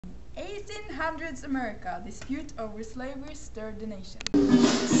1800s America, dispute over slavery stirred the nation.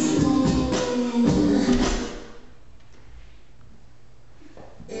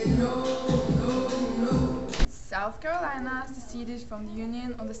 South Carolina seceded from the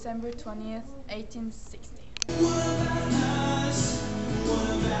Union on December 20th, 1860.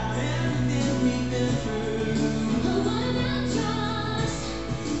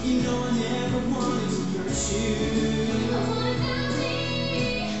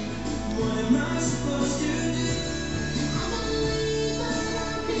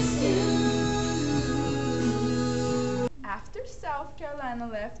 After South Carolina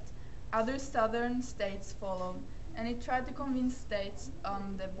left, other southern states followed, and it tried to convince states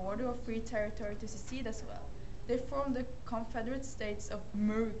on the border of free territory to secede as well. They formed the Confederate States of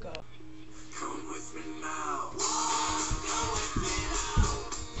America. Come with me now.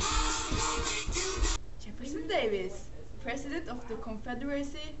 Jefferson Davis, president of the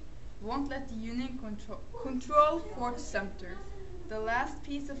Confederacy, won't let the Union control Fort Sumter, the last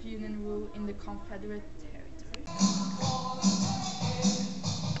piece of Union rule in the Confederate territory.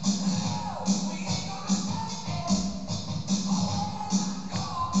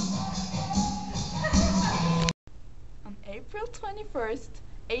 On April 21st,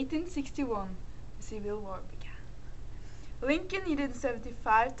 1861, the Civil War began. Lincoln needed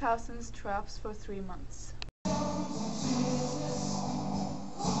 75,000 troops for 3 months.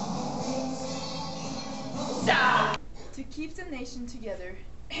 To keep the nation together,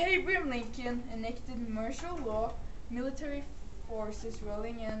 Abraham Lincoln enacted martial law, military forces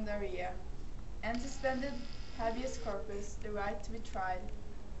rolling in the area, and suspended habeas corpus, the right to be tried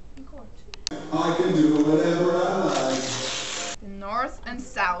in court. I can do whatever I like. The North and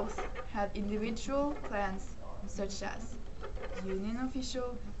South had individual plans, such as Union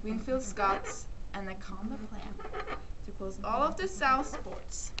official Winfield Scott's Anaconda Plan to close all of the South's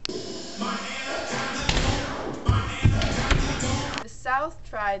ports. The South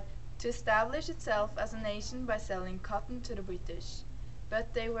tried to establish itself as a nation by selling cotton to the British,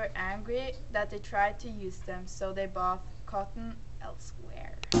 but they were angry that they tried to use them, so they bought cotton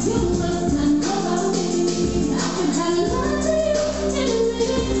elsewhere.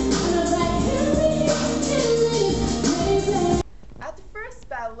 At the First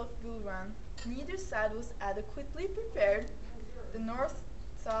Battle of Bull Run, neither side was adequately prepared. The North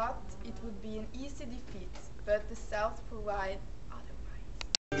thought it would be an easy defeat, but the South provided otherwise.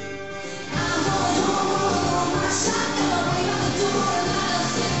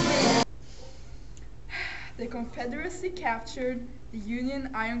 The Confederacy captured the Union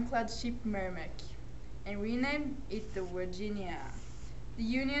ironclad ship Merrimack and renamed it the Virginia. The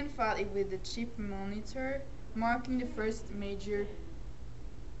Union fought it with the ship Monitor, marking the first major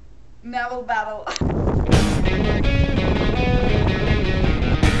naval battle.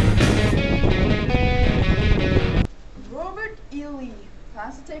 Robert E. Lee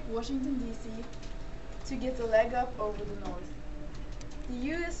plans to take Washington, D.C. to get a leg up over the North. The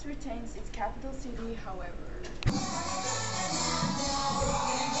U.S. retains its capital city, however.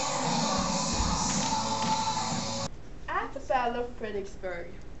 At the Battle of Fredericksburg,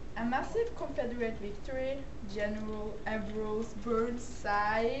 a massive Confederate victory, General Ambrose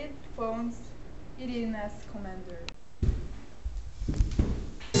Burnside phones it in as commander.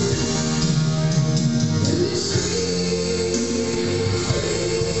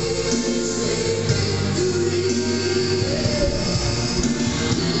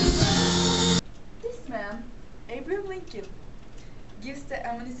 This man, Abraham Lincoln, gives the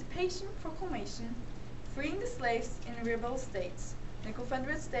Emancipation Proclamation, freeing the slaves in rebel states. The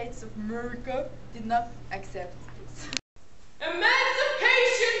Confederate States of America did not accept this.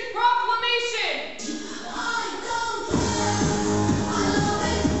 Emancipation Proclamation!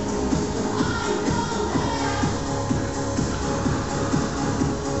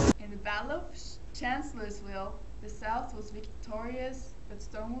 In the Battle of Chancellorsville, the South was victorious, but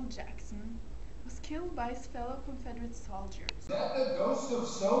Stonewall Jackson was killed by his fellow Confederate soldiers. Is that the ghost of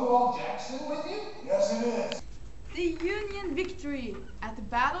Stonewall Jackson with you? Yes, it is. The Union victory at the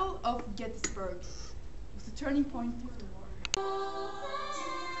Battle of Gettysburg was the turning point of the war.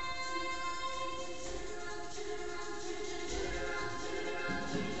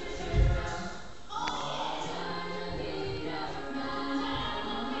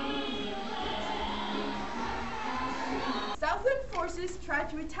 Southern forces tried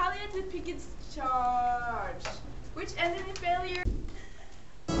to retaliate with Pickett's charge, which ended in failure.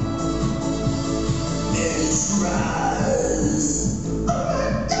 It's rise.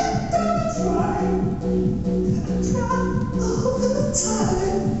 Try all the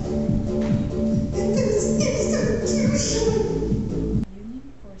time. In this institution. Union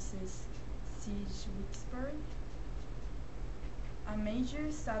forces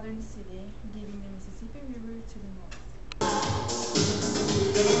major southern city, giving the Mississippi River to the north.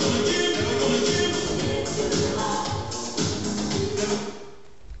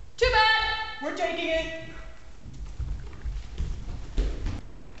 Too bad! We're taking it.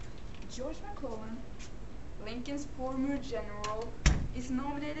 George McClellan, Lincoln's former general, is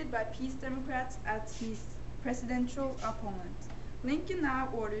nominated by Peace Democrats as his presidential opponent. Lincoln now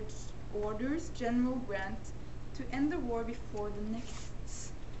orders General Grant to end the war before the next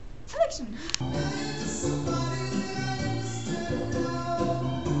election.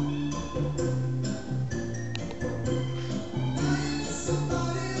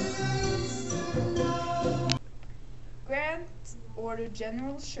 Grant ordered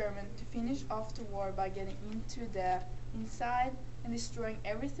General Sherman to finish off the war by getting into the inside and destroying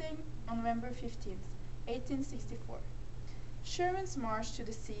everything on November 15th, 1864. Sherman's march to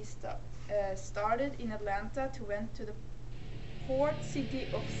the sea started in Atlanta to went to the port city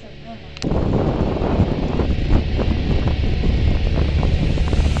of Savannah.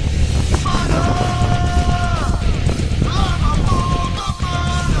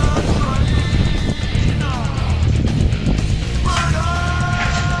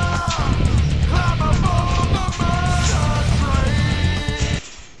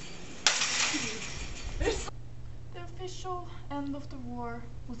 The official end of the war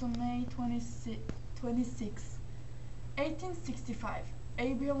was on May 26, 1865.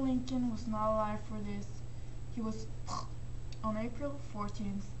 Abraham Lincoln was not alive for this. He was on April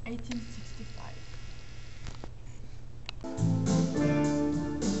 14th, 1865.